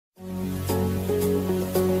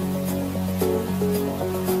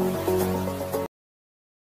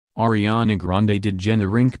Ariana Grande did Jenna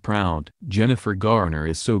Rink proud. Jennifer Garner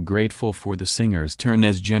is so grateful for the singer's turn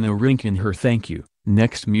as Jenna Rink in her Thank You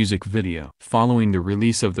Next music video. Following the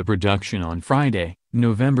release of the production on Friday,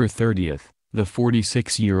 November 30th, the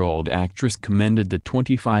 46-year-old actress commended the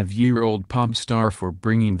 25-year-old pop star for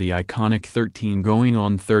bringing the iconic 13 going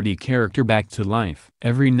on 30 character back to life.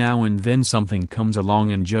 "Every now and then something comes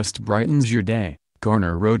along and just brightens your day,"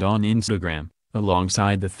 Garner wrote on Instagram,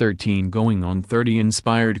 alongside the 13 going on 30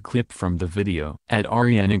 inspired clip from the video. "At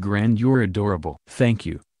Ariana Grande, you're adorable. Thank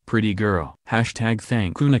you, pretty girl."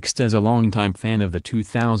 #thank you next. As a longtime fan of the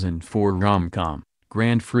 2004 rom-com,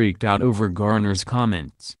 Grande freaked out over Garner's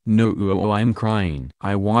comments. "No, I'm crying.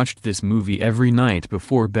 I watched this movie every night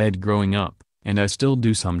before bed growing up, and I still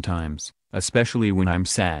do sometimes, especially when I'm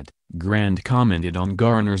sad," Grande commented on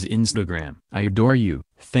Garner's Instagram. "I adore you.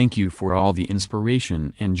 Thank you for all the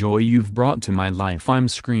inspiration and joy you've brought to my life. I'm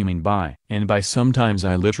screaming bye. And by sometimes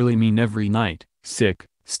I literally mean every night. Sick,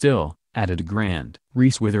 still," added Grande.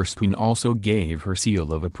 Reese Witherspoon also gave her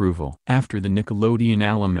seal of approval. After the Nickelodeon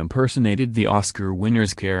alum impersonated the Oscar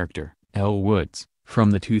winner's character, Elle Woods,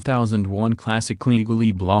 from the 2001 classic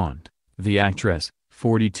Legally Blonde, the actress,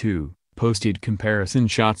 42, posted comparison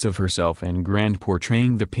shots of herself and Grande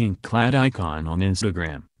portraying the pink-clad icon on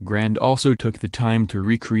Instagram. Grande also took the time to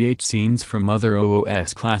recreate scenes from other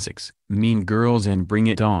OOS classics, Mean Girls and Bring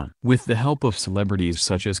It On. With the help of celebrities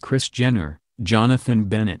such as Kris Jenner, Jonathan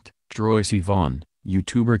Bennett, Troye Sivan,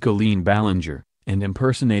 YouTuber Colleen Ballinger, and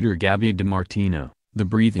impersonator Gabby DiMartino, the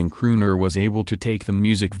breathing crooner was able to take the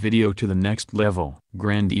music video to the next level.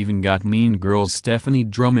 Grande even got Mean Girls' Stephanie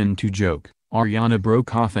Drummond to joke, "Ariana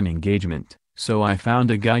broke off an engagement, so I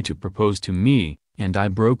found a guy to propose to me, and I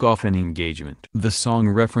broke off an engagement." The song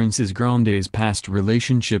references Grande's past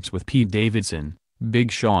relationships with Pete Davidson,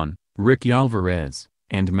 Big Sean, Ricky Alvarez,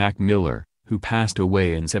 and Mac Miller, who passed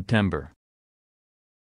away in September.